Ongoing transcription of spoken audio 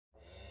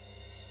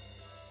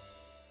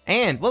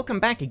And welcome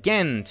back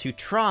again to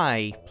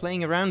try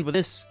playing around with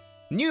this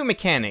new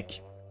mechanic.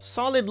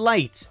 Solid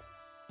light.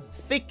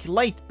 Thick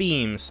light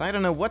beams. I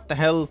don't know what the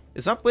hell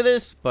is up with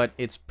this, but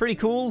it's pretty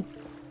cool.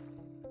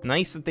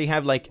 Nice that they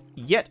have like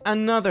yet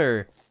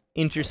another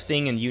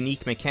interesting and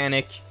unique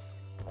mechanic.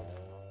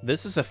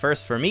 This is a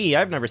first for me.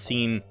 I've never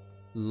seen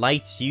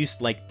light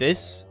used like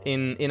this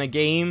in a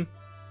game.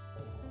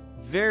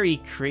 Very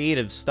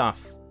creative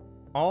stuff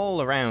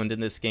all around in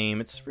this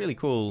game. It's really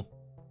cool.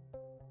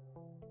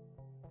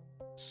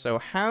 So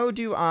how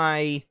do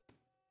I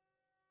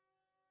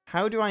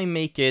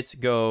make it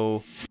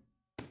go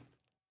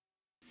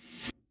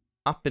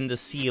up in the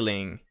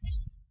ceiling?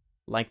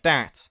 Like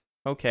that.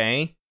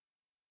 Okay.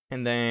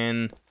 And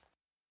then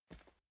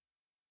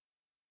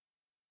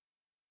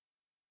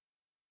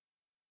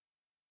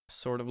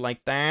sort of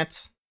like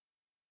that.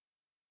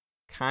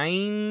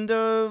 Kind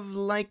of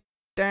like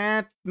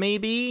that,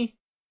 maybe?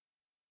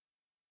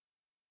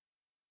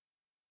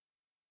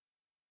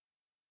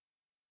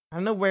 I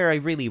don't know where I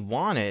really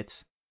want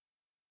it.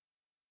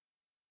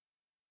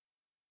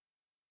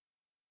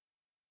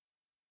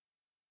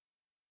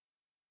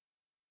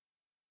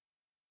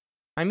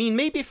 I mean,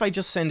 maybe if I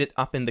just send it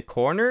up in the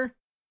corner,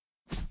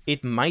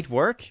 it might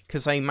work,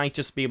 because I might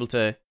just be able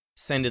to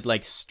send it,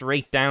 like,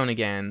 straight down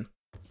again.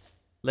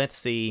 Let's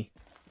see.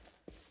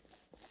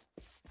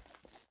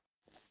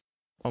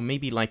 Or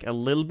maybe, like, a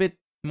little bit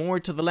more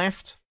to the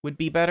left would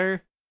be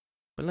better.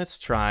 But let's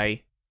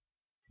try.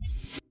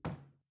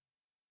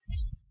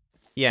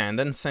 Yeah, and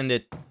then send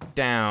it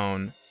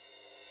down.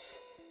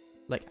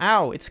 Like,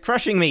 ow, it's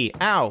crushing me!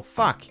 Ow,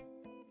 fuck!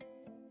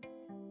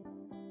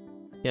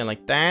 Yeah,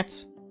 like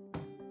that.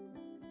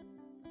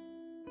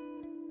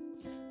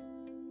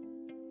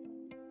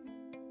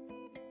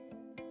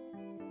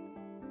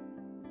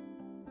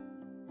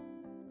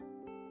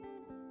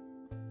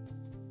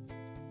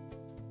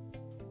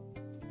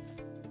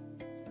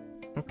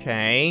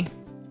 Okay.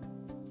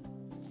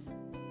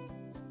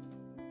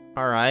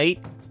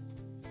 Alright.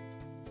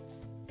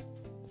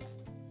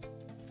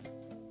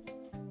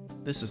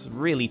 This is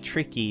really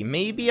tricky.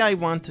 Maybe I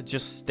want to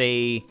just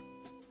stay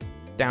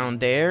down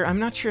there. I'm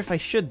not sure if I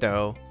should,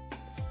 though.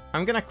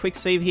 I'm gonna quick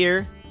save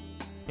here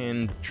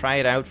and try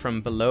it out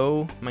from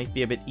below. Might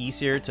be a bit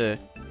easier to...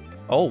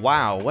 Oh,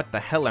 wow. What the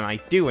hell am I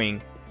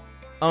doing?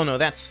 Oh, no,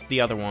 that's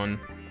the other one.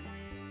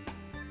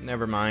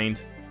 Never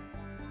mind.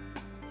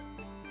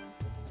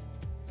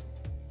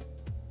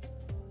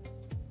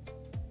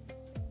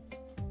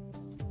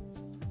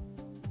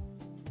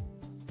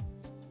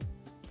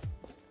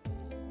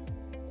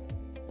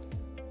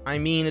 I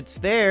mean, it's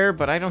there,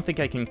 but I don't think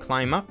I can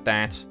climb up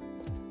that.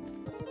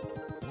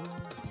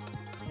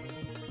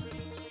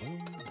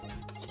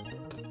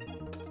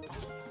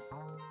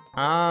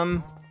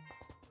 God,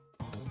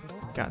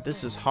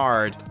 this is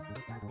hard.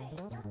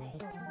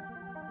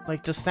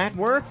 Like, does that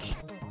work?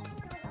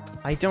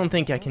 I don't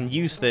think I can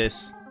use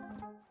this.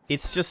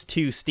 It's just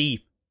too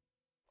steep.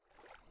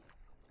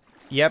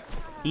 Yep,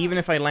 even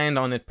if I land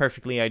on it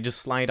perfectly, I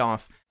just slide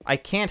off. I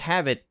can't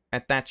have it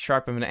at that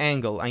sharp of an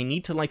angle. I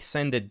need to, like,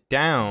 send it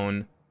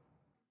down.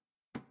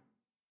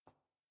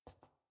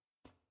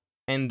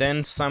 And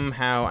then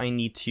somehow I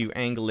need to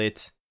angle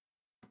it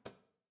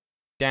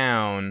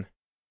down.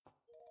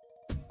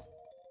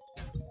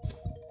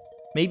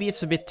 Maybe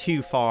it's a bit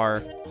too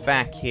far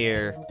back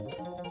here.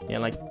 Yeah,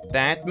 like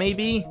that,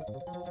 maybe?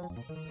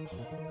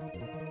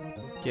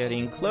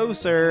 Getting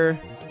closer.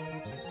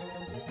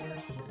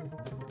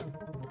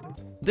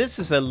 This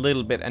is a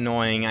little bit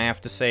annoying, I have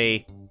to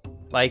say.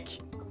 Like,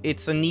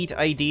 it's a neat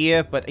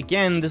idea, but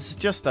again, this is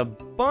just a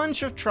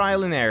bunch of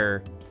trial and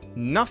error.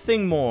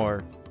 Nothing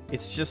more.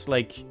 It's just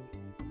like,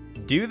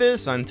 do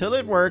this until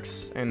it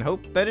works, and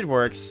hope that it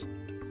works.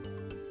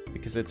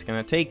 Because it's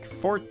gonna take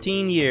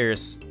 14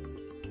 years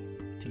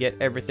to get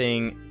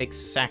everything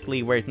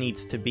exactly where it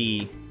needs to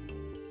be.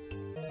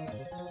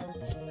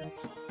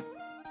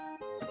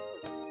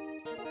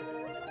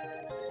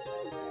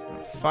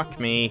 Oh, fuck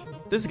me.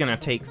 This is gonna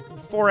take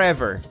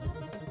forever.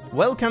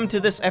 Welcome to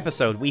this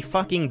episode. We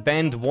fucking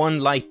bend one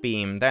light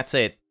beam. That's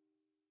it.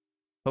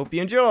 Hope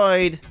you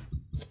enjoyed.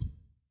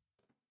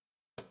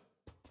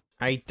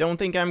 I don't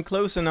think I'm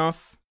close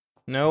enough.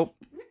 Nope.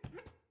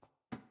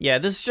 Yeah,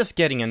 this is just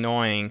getting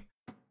annoying.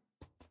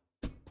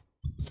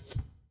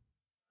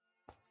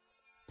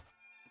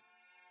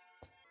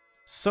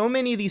 So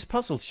many of these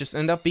puzzles just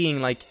end up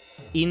being, like,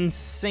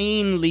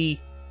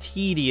 insanely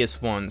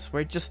tedious ones,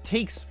 where it just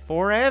takes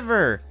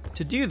forever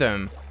to do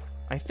them.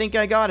 I think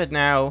I got it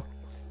now.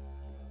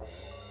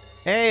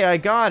 Hey, I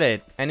got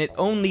it! And it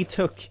only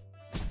took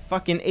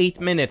fucking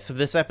 8 minutes of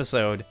this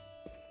episode.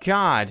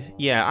 God,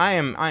 yeah, I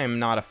am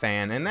not a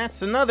fan. And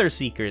that's another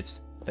secret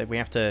that we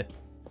have to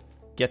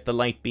get the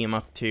light beam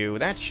up to.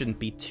 That shouldn't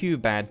be too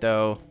bad,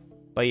 though.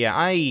 But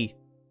yeah,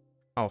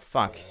 oh,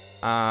 fuck.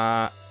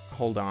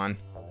 Hold on.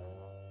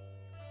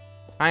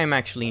 I am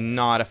actually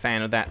not a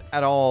fan of that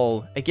at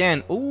all.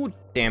 Again, oh,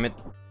 damn it.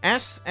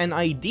 As an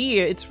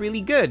idea, it's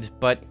really good,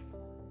 but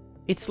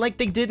it's like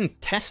they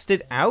didn't test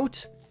it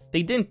out.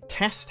 they didn't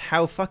test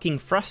how fucking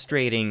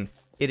frustrating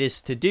it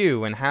is to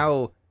do and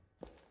how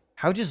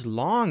just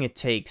long it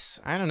takes.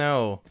 I don't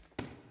know.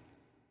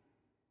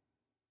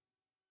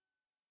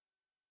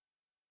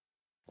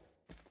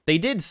 They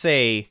did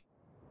say,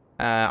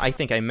 I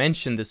think I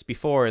mentioned this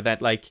before,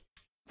 that like,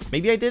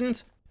 maybe I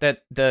didn't,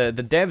 that the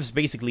devs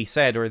basically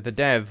said, or the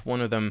dev,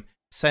 one of them,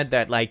 said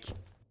that like,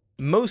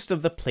 most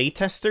of the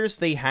playtesters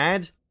they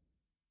had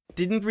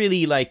didn't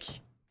really like...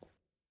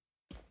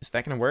 Is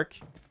that gonna work?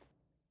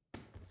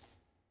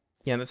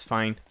 Yeah, that's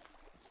fine.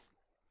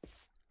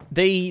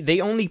 They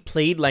only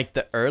played like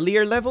the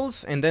earlier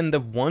levels, and then the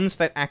ones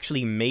that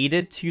actually made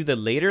it to the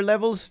later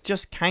levels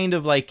just kind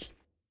of like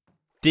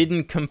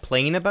didn't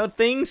complain about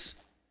things.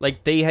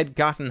 Like they had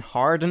gotten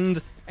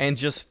hardened and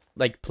just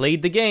like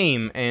played the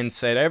game and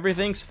said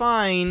everything's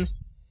fine,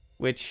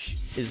 which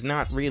is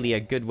not really a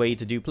good way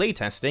to do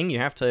playtesting. You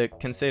have to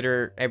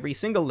consider every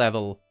single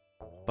level.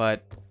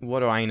 But what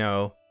do I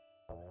know?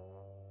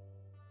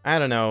 I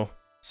don't know.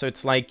 So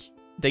it's like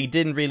they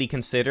didn't really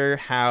consider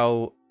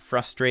how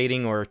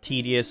frustrating or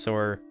tedious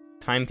or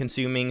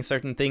time-consuming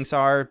certain things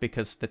are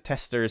because the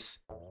testers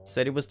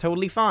said it was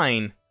totally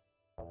fine.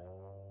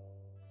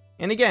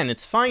 And again,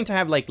 it's fine to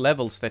have like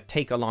levels that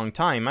take a long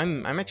time.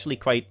 I'm actually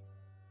quite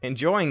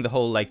enjoying the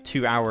whole like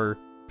 2 hour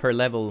per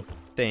level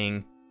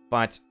thing,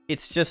 but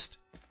it's just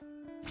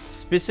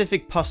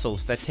specific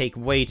puzzles that take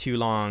way too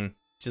long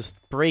just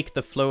break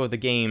the flow of the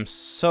game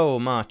so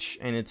much,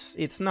 and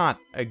it's not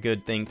a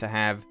good thing to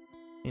have,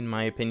 in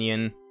my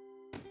opinion.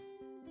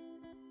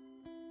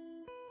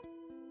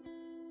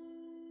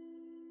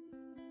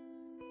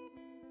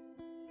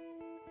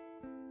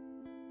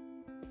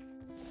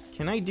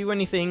 Can I do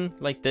anything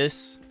like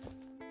this?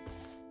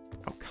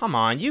 Oh, come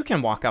on, you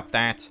can walk up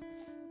that.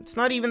 It's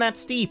not even that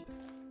steep.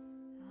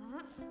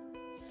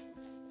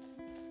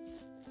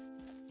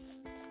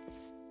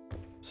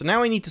 So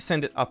now I need to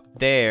send it up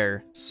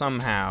there,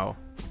 somehow.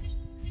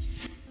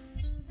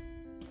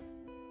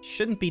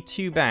 Shouldn't be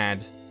too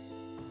bad.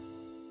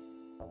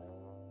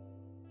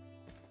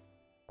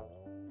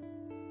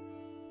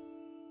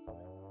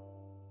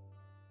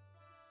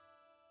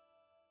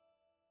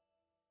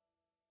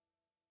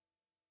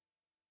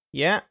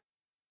 Yeah.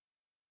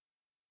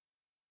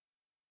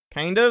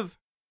 Kind of.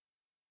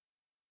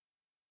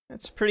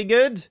 That's pretty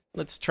good.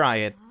 Let's try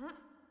it.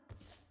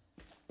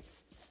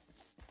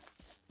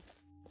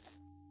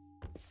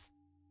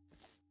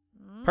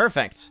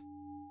 Perfect.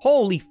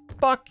 Holy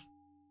fuck.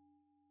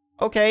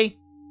 Okay.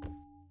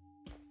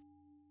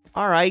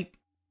 Alright.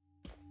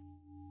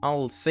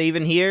 I'll save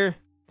in here.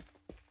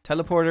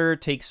 Teleporter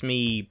takes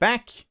me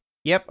back.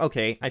 Yep,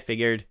 okay, I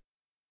figured.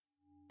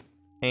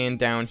 And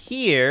down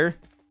here...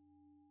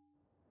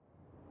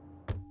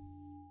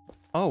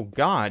 Oh,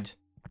 God.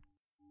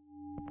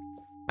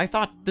 I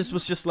thought this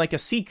was just like a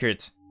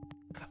secret.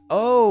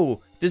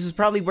 Oh, this is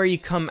probably where you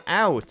come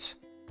out.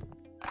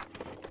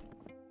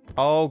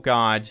 Oh,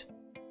 God.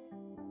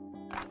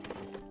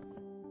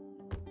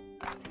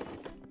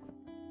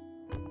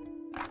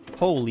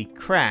 Holy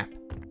crap.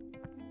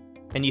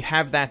 And you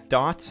have that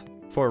dot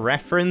for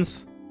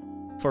reference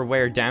for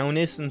where down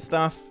is and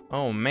stuff.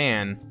 Oh,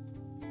 man.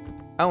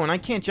 Oh, and I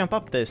can't jump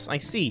up this. I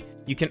see.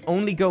 You can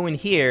only go in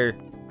here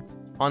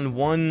on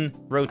one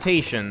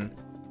rotation.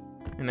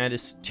 And that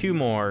is 2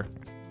 more.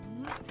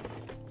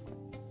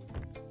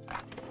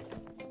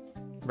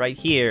 Right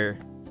here.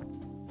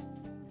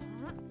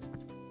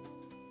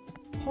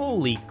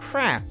 Holy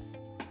crap.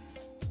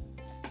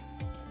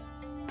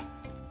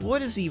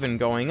 What is even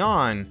going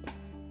on?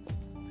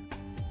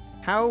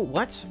 How?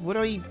 What? What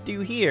do I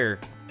do here?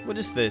 What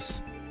is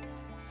this?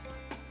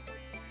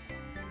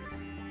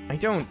 I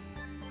don't...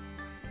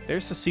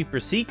 There's a super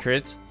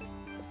secret.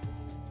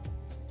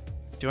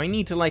 Do I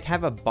need to, like,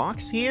 have a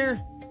box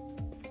here?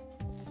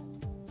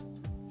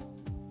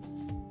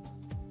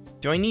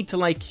 Do I need to,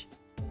 like...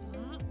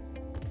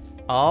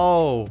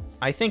 Oh,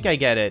 I think I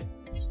get it.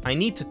 I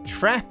need to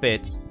trap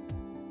it.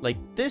 Like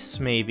this,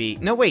 maybe.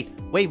 No, wait.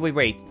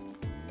 Wait.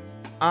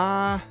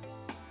 I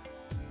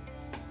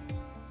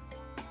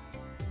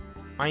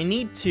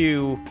need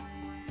to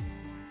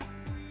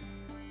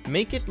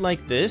make it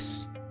like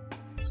this,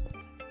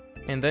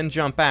 and then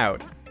jump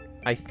out,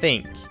 I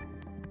think.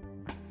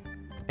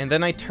 And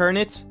then I turn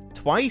it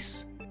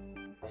twice?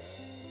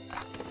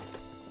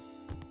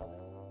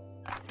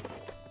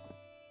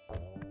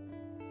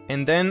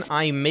 And then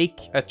I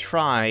make a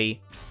try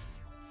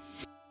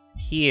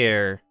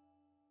here.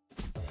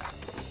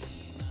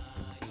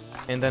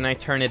 And then I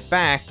turn it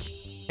back,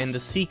 and the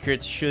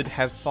secrets should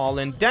have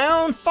fallen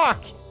down.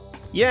 Fuck!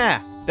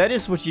 Yeah, that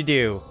is what you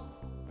do.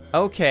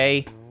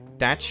 Okay,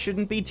 that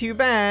shouldn't be too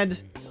bad.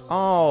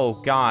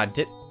 Oh, God,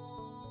 did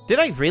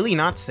I really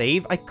not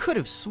save? I could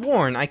have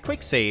sworn I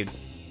quick saved.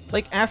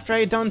 Like, after I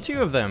had done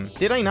 2 of them.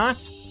 Did I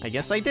not? I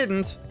guess I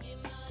didn't.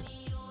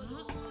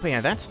 But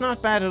yeah, that's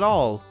not bad at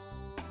all.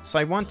 So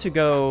I want to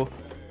go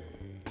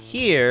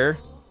here.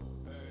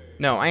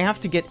 No, I have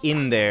to get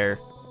in there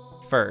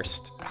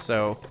first.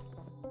 So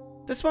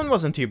this one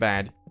wasn't too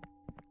bad.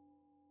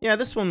 Yeah,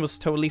 this one was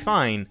totally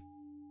fine.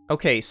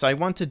 Okay, so I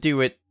want to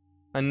do it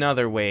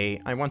another way.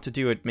 I want to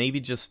do it maybe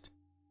just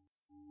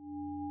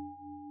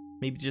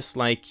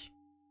like...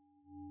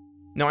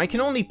 No, I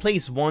can only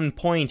place 1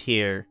 point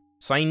here.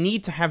 So I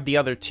need to have the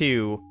other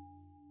 2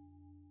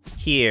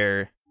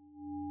 here.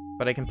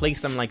 But I can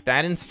place them like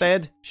that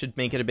instead. Should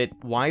make it a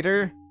bit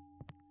wider.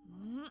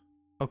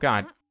 Oh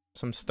god,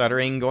 some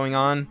stuttering going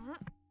on.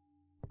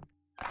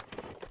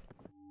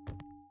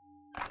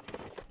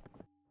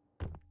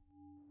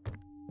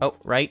 Oh,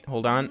 right,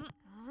 hold on.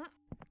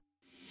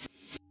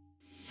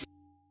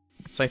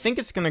 So I think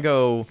it's gonna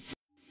go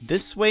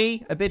this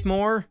way a bit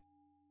more.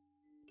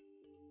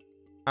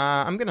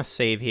 I'm gonna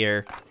save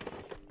here.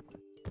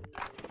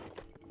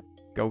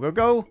 Go, go,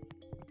 go!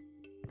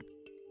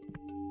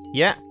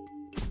 Yeah.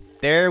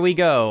 There we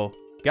go.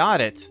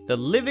 Got it. The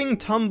living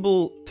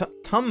Tumbleed?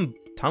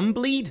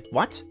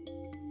 What?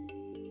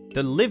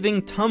 The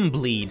living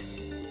Tumbleed.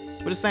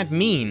 What does that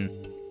mean?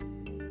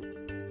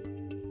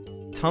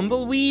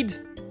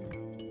 Tumbleweed?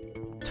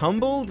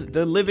 Tumbled?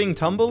 The living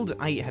tumbled?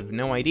 I have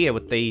no idea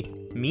what they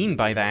mean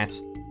by that.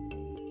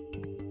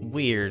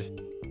 Weird.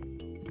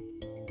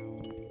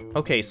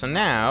 Okay, so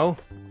now...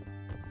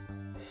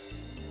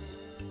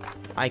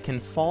 I can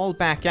fall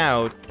back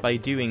out by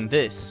doing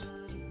this.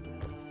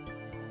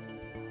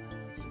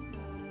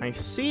 I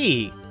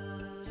see!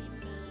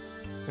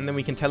 And then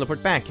we can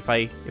teleport back if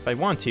I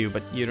want to,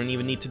 but you don't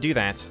even need to do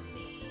that.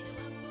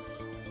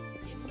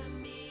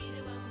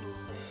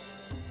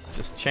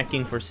 Just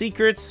checking for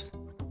secrets.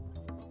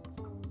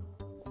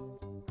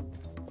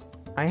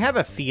 I have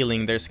a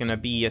feeling there's gonna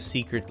be a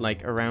secret,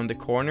 like, around the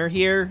corner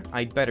here.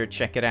 I'd better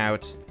check it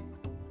out.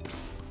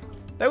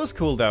 That was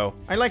cool, though.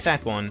 I like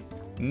that one.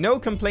 No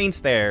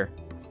complaints there.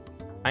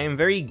 I am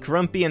very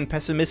grumpy and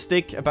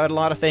pessimistic about a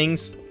lot of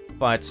things,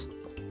 but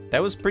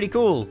that was pretty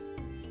cool.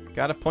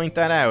 Gotta point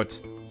that out.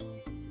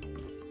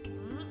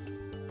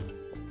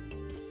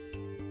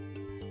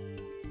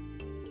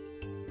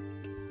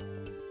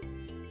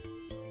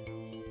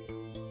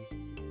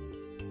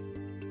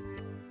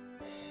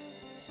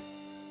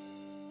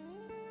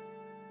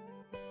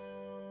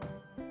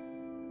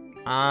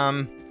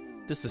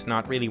 This is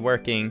not really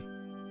working.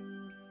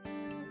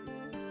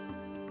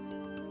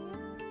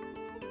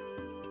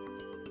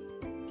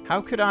 How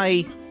could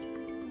I...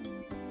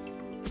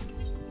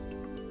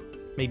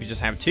 Maybe just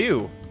have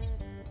 2?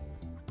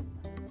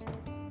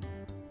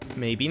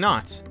 Maybe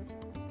not.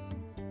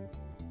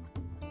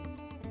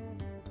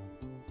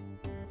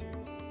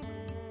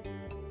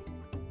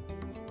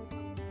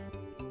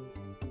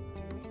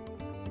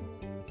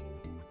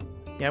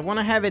 Yeah, I want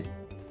to have it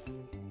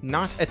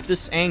not at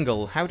this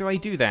angle. How do I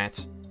do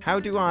that? How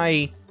do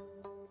I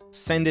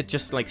send it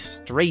just, like,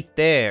 straight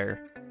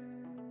there?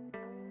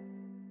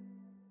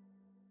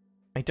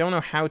 I don't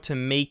know how to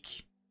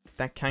make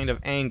that kind of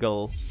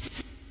angle.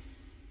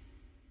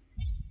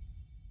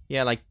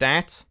 Yeah, like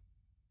that.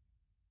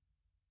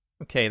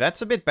 Okay,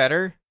 that's a bit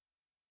better.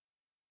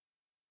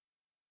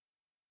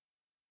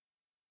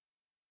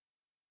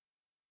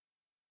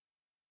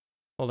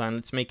 Hold on,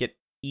 let's make it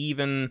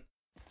even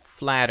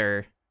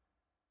flatter.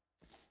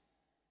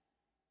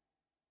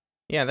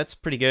 Yeah, that's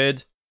pretty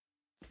good.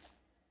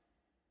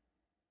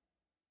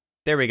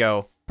 There we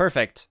go.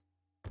 Perfect.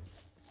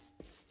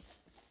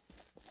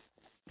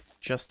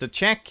 Just to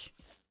check.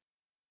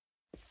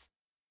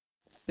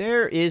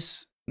 There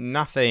is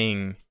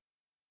nothing.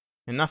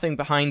 And nothing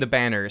behind the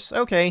banners.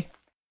 Okay.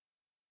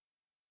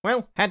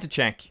 Well, had to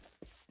check.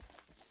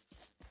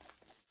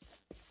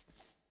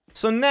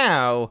 So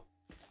now,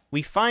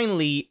 we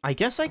finally... I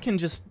guess I can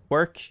just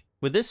work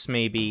with this,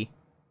 maybe.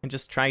 And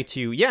just try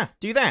to... Yeah,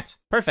 do that.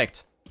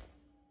 Perfect.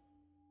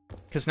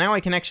 Because now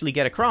I can actually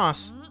get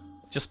across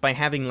just by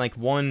having, like,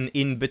 one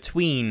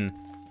in-between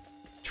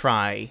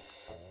try.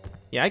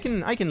 Yeah, I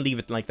can leave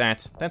it like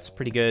that. That's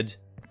pretty good.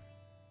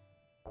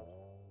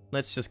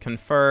 Let's just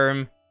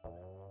confirm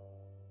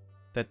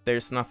that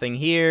there's nothing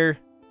here.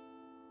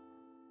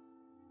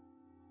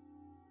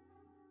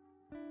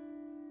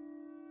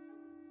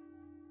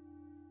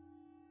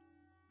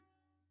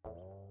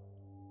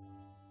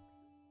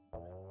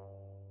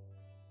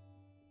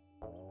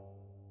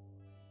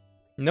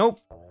 Nope.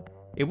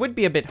 It would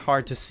be a bit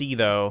hard to see,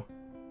 though.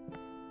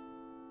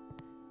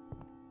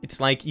 It's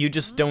like you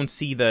just don't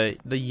see the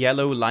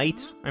yellow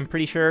light, I'm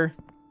pretty sure.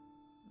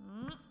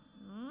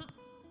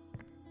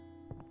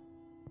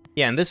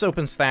 Yeah, and this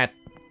opens that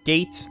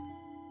gate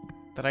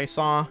that I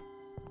saw.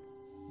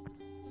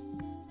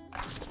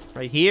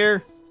 Right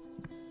here.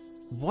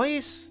 Why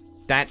is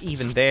that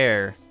even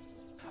there?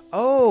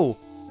 Oh!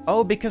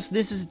 Oh, because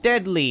this is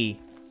deadly!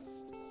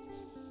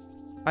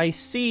 I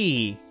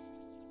see.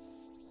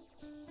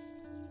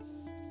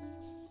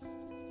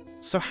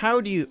 So how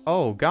do you...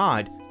 Oh,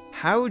 God.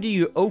 How do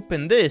you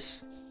open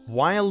this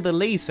while the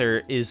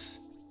laser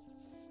is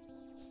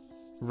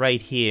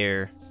right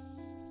here?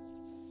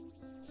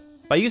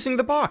 By using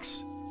the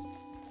box.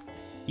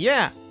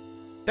 Yeah,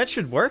 that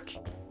should work.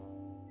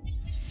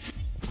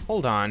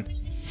 Hold on.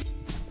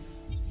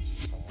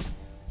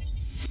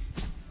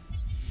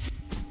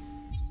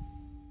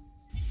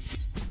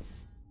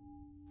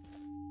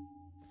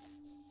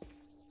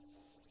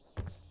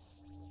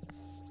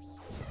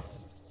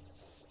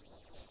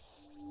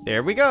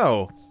 There we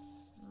go.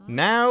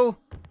 Now,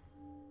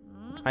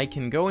 I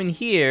can go in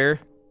here.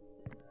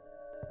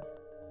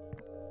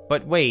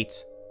 But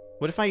wait.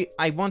 What if I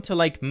want to,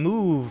 like,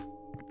 move?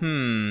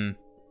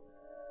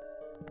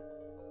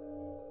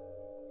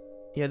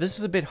 Yeah, this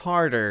is a bit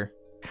harder.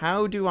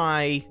 How do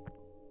I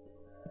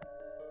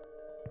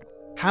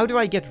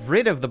get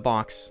rid of the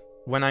box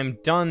when I'm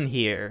done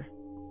here?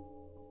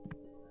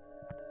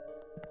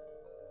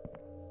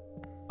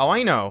 Oh,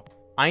 I know.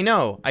 I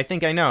know. I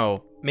think I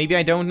know. Maybe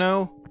I don't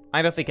know?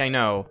 I don't think I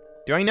know.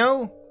 Do I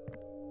know?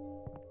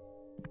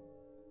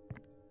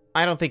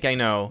 I don't think I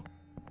know.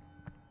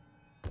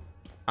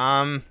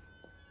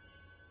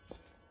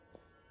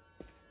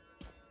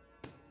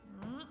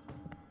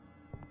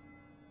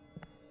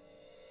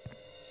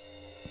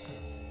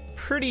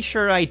 Pretty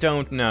sure I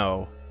don't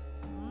know.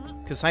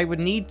 Because I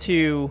would need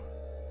to...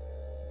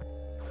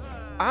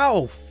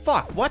 Ow,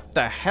 fuck, what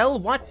the hell?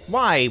 What?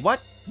 Why?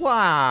 What?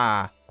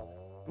 Why?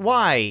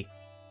 Why?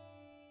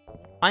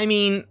 I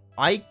mean,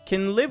 I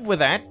can live with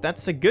that.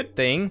 That's a good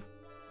thing.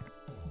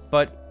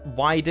 But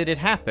why did it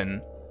happen?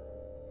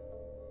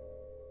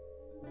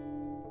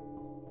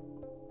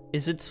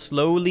 Is it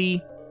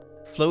slowly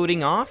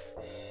floating off?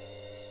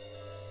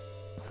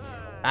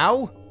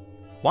 Ow?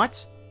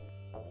 What?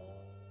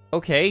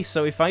 Okay,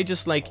 so if I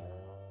just like...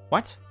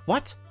 What?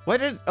 What?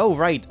 What did... Oh,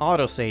 right,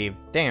 autosave.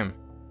 Damn.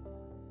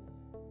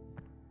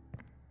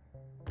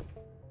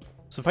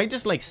 So if I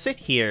just like sit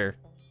here,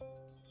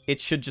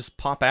 it should just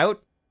pop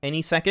out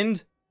any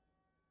second.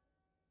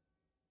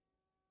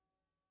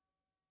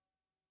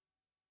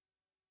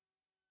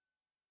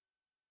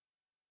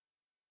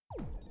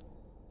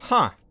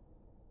 Huh.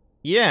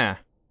 Yeah.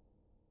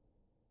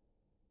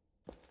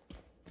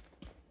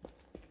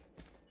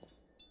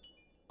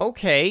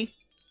 Okay.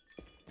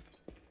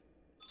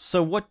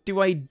 So what do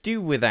I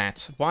do with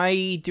that?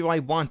 Why do I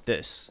want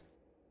this?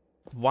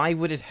 Why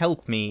would it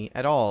help me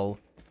at all?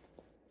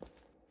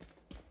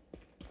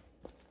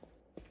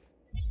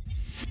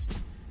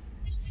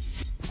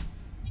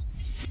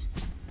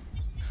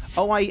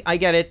 Oh, I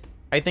get it.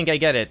 I think I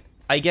get it.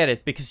 I get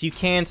it, because you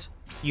can't...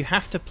 You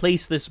have to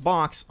place this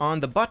box on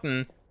the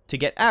button to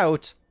get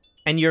out,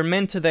 and you're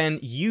meant to then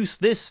use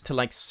this to,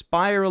 like,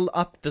 spiral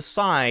up the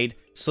side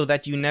so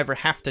that you never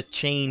have to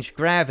change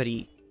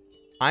gravity.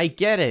 I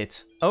get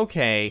it.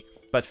 Okay.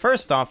 But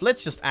first off,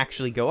 let's just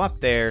actually go up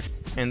there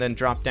and then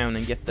drop down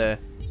and get the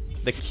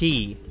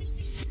key.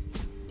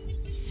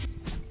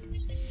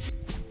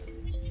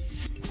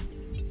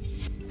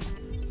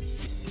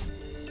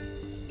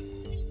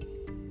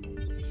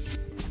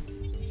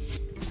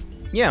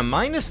 Yeah,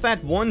 minus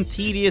that one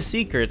tedious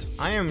secret,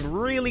 I am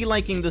really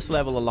liking this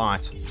level a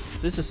lot.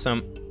 This is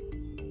some...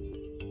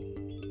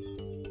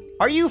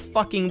 Are you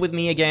fucking with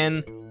me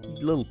again?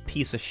 You little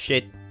piece of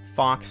shit,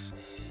 fox.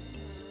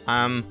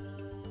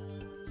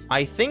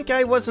 I think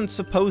I wasn't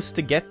supposed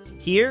to get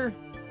here.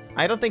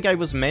 I don't think I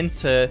was meant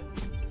to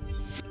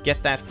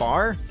get that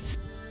far.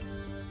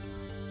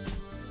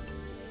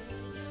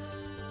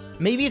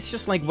 Maybe it's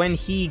just like when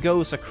he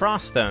goes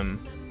across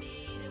them.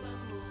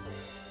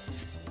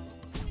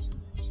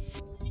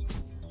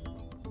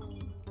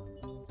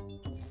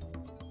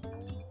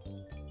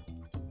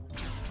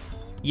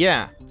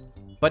 Yeah,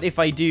 but if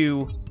I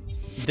do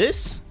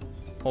this,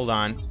 hold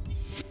on,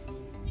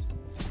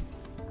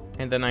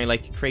 and then I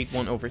like create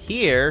one over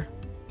here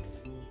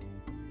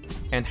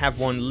and have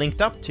one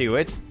linked up to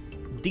it,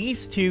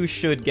 these two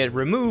should get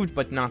removed,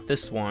 but not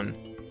this one.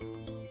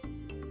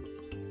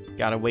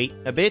 Gotta wait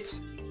a bit.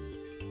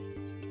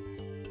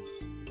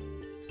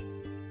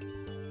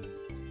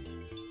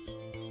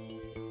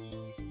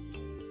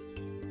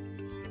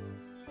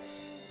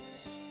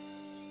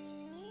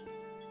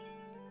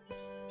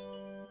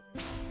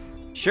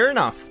 Sure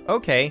enough,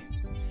 okay.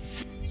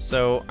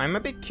 So, I'm a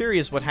bit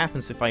curious what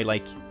happens if I,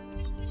 like,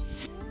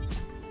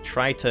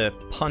 try to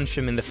punch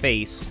him in the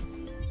face.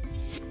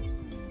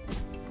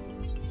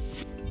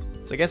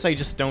 So I guess I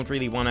just don't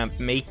really want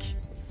to make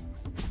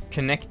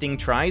connecting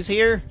tries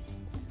here.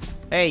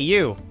 Hey,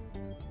 you!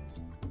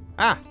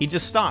 Ah, he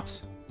just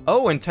stops.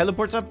 Oh, and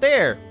teleports up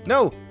there!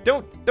 No,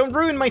 don't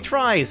ruin my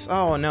tries!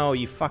 Oh no,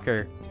 you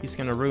fucker. He's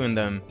gonna ruin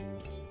them.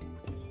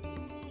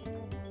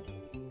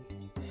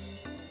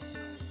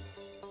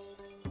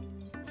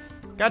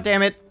 God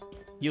damn it,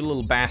 you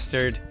little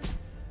bastard.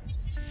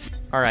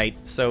 Alright,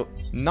 so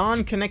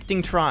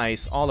non-connecting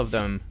tries, all of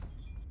them.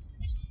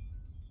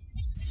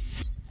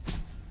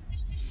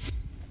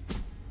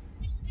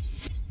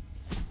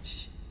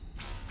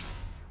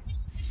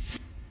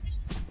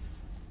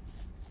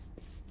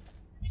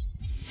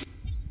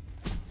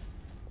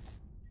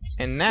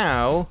 And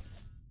now,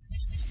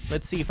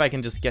 let's see if I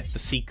can just get the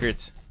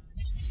secret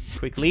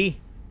quickly.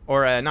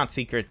 Or, not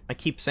secret, I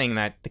keep saying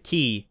that, the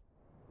key.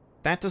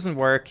 That doesn't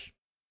work.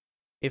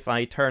 If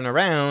I turn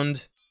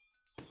around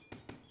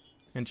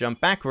and jump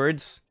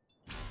backwards,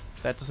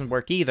 that doesn't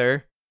work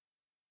either.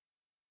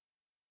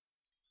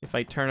 If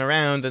I turn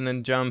around and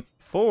then jump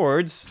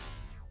forwards,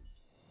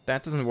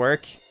 that doesn't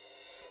work.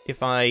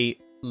 If I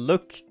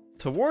look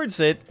towards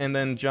it and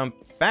then jump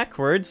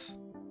backwards,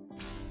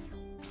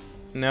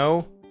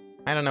 No?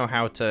 I don't know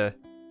how to...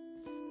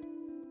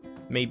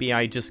 Maybe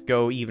I just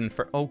go even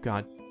for... Oh,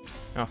 God.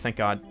 Oh, thank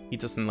God. He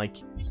doesn't, like,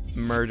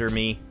 murder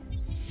me.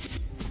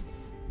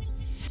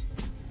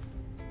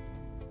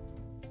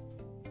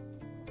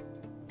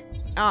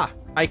 Ah!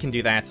 I can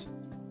do that.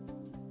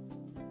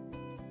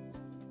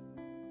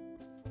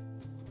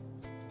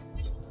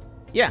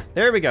 Yeah,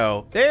 there we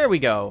go. There we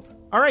go.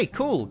 Alright,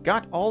 cool.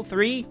 Got all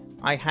 3.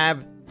 I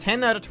have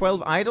 10 out of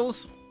 12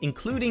 idols,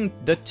 including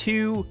the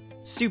 2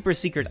 super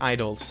secret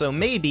idols. So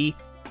maybe...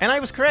 And I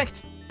was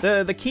correct!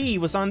 The key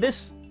was on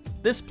this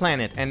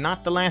planet and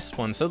not the last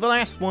one. So the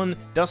last one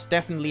does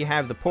definitely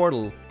have the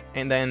portal.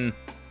 And then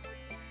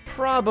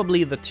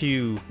probably the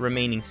 2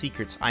 remaining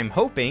secrets. I'm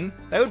hoping.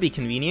 That would be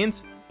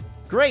convenient.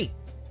 Great!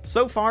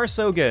 So far,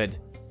 so good.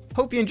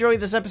 Hope you enjoyed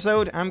this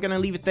episode. I'm gonna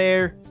leave it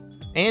there.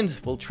 And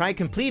we'll try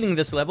completing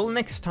this level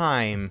next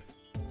time.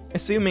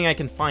 Assuming I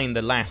can find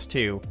the last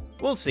 2.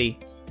 We'll see.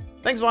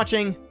 Thanks for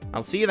watching.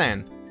 I'll see you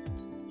then.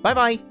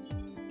 Bye-bye.